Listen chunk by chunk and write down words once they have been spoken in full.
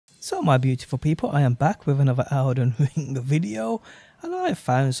So my beautiful people, I am back with another Elden Ring video, and I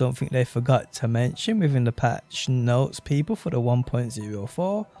found something they forgot to mention within the patch notes, people, for the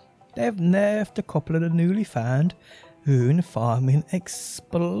 1.04. They've nerfed a couple of the newly found rune farming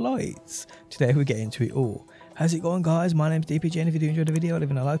exploits. Today we get into it all. How's it going, guys? My name's DPJ, and if you do enjoy the video,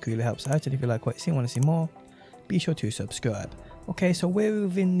 leaving a like really helps out, and if you like what you see and want to see more, be sure to subscribe. Okay, so we're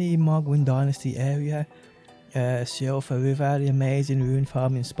within the Mogwin Dynasty area. Silver River, the amazing rune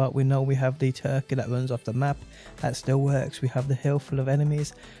farming spot. We know we have the turkey that runs off the map, that still works. We have the hill full of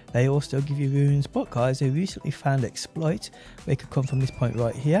enemies, they all still give you runes. But guys, they recently found exploit where you could come from this point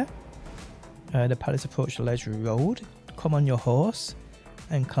right here. The palace approach the ledge road, come on your horse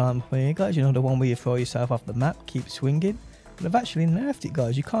and climb up here, guys. You know, the one where you throw yourself off the map, keep swinging. But they've actually nerfed it,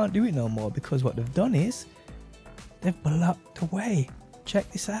 guys. You can't do it no more, because what they've done is they've blocked the way. Check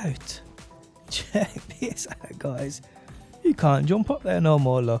this out. Check this out, guys. You can't jump up there no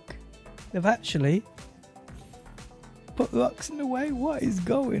more, look. They've actually put rocks in the way. What is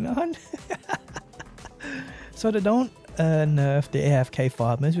going on? So they don't nerf the AFK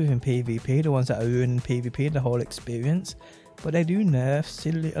farmers within PvP, the ones that are ruining PvP, the whole experience. But they do nerf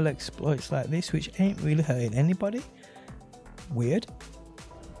silly little exploits like this, which ain't really hurting anybody. Weird.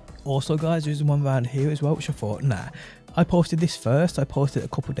 Also, guys, there's one around here as well, which I thought, nah. I posted this first. I posted it a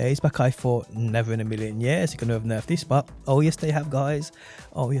couple of days back. I thought, never in a million years you're going to have nerfed this spot. Oh yes they have, guys.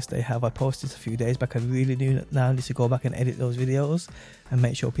 Oh yes they have. I posted a few days back. I really do now need to go back and edit those videos and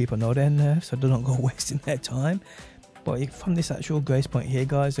make sure people know they're nerfed, so they don't go wasting their time. But from this actual grace point here,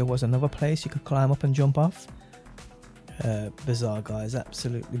 guys, there was another place you could climb up and jump off. Bizarre, guys.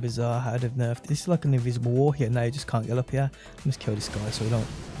 Absolutely bizarre how they've nerfed. This is like an invisible wall here. Now you just can't get up here. Let me just kill this guy so we don't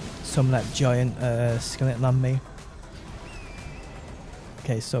summon that giant skeleton on me.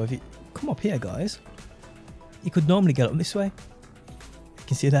 Okay, so if you come up here, guys, you could normally get up this way. You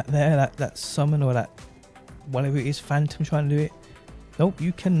can see that there, that summon or that whatever it is, phantom trying to do it. Nope,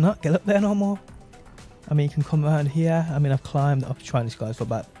 you cannot get up there no more. I mean, you can come around here. I mean, I've climbed up trying this, guys, for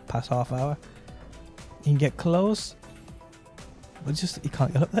about past half hour. You can get close, but just you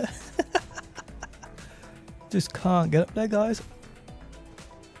can't get up there. Just can't get up there, guys.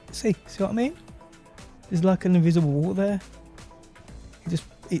 See what I mean? There's like an invisible wall there.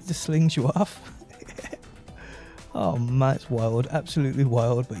 It just slings you off. Oh man, it's wild, absolutely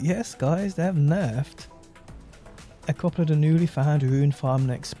wild. But yes, guys, they have nerfed a couple of the newly found rune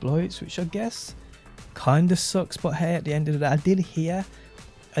farming exploits, which I guess kind of sucks. But hey, at the end of the day, I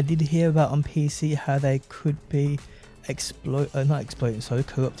did hear about on PC how they could be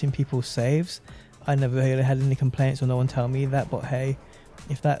corrupting people's saves. I never really had any complaints or no one tell me that. But hey,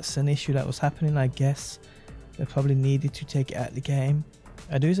 if that's an issue that was happening, I guess they probably needed to take it out of the game.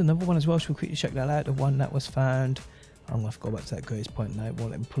 There's another one as well, so we'll quickly check that out. The one that was found, I'm going to have to go back to that grace point now. It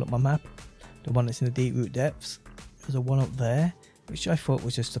won't let me pull up my map. The one that's in the deep root depths. There's a one up there, which I thought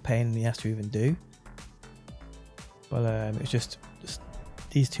was just a pain in the ass to even do. But it was just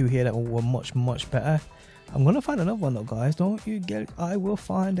these two here that were much better. I'm going to find another one though, guys. Don't you get it? I will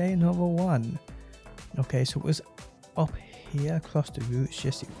find another one. Okay, so it was up here across the roots.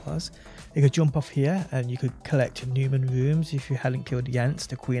 Yes, it was. You could jump off here and you could collect Newman rooms if you hadn't killed the ants,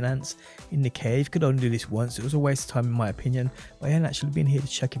 the queen ants in the cave. You could only do this once. It was a waste of time in my opinion. But I hadn't actually been here to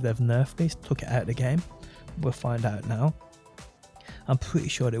check if they've nerfed this, took it out of the game. We'll find out now. I'm pretty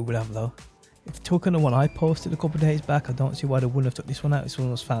sure they would have though. If they took on the one I posted a couple of days back, I don't see why they wouldn't have took this one out. This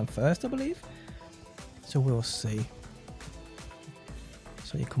one was found first, I believe. So we'll see.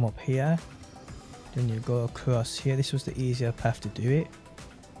 So you come up here. Then you go across here. This was the easier path to do it.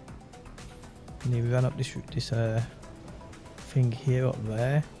 And you run up this thing here up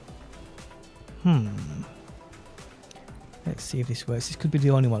there. Let's see if this works. This could be the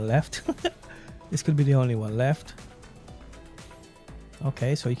only one left. This could be the only one left.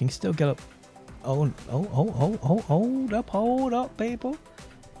 Okay, so you can still get up. Oh, hold up, people.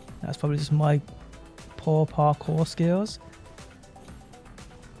 That's probably just my poor parkour skills.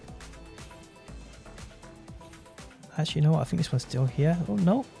 Actually, you know what? I think this one's still here. Oh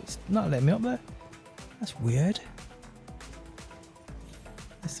no, it's not letting me up there. That's weird.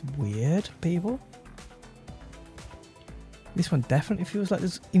 That's weird, people. This one definitely feels like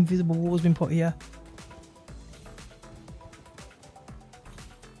there's invisible walls been put here.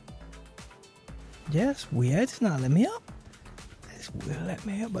 Yeah, it's weird. It's not letting me up. It's weird, let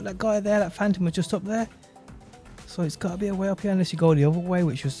me up. But that guy there, that phantom, was just up there. So it's got to be a way up here unless you go the other way,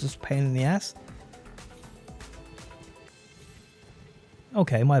 which was just a pain in the ass.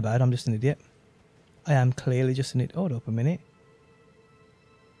 Okay, my bad, I'm just an idiot. I am clearly just an idiot. Hold up a minute.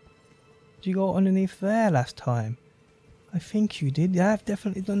 Did you go underneath there last time? I think you did. Yeah, I've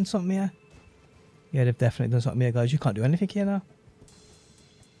definitely done something here. Yeah, they've definitely done something here, guys. You can't do anything here now.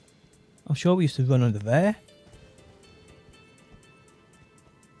 I'm sure we used to run under there.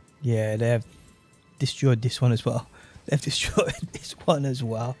 Yeah, they have destroyed this one as well. They've destroyed this one as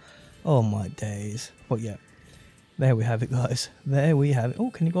well. Oh my days. But yeah, there we have it, guys. There we have it.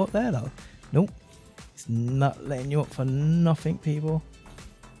 Oh, can you go up there though? Nope. It's not letting you up for nothing, people.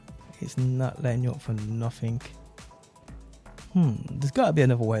 It's not letting you up for nothing. There's got to be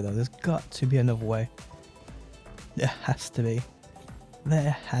another way though. There's got to be another way. There has to be.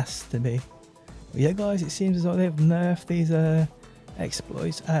 There has to be. But yeah, guys, it seems as though they've nerfed these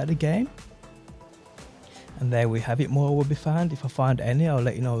exploits out of the game. And there we have it. More will be found. If I find any, I'll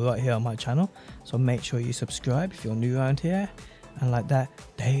let you know right here on my channel. So make sure you subscribe if you're new around here and like that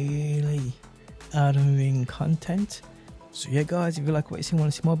daily Elden Ring content. So yeah, guys, if you like what you see,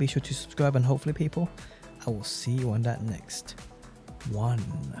 want to see more, be sure to subscribe, and hopefully, people, I will see you on that next one.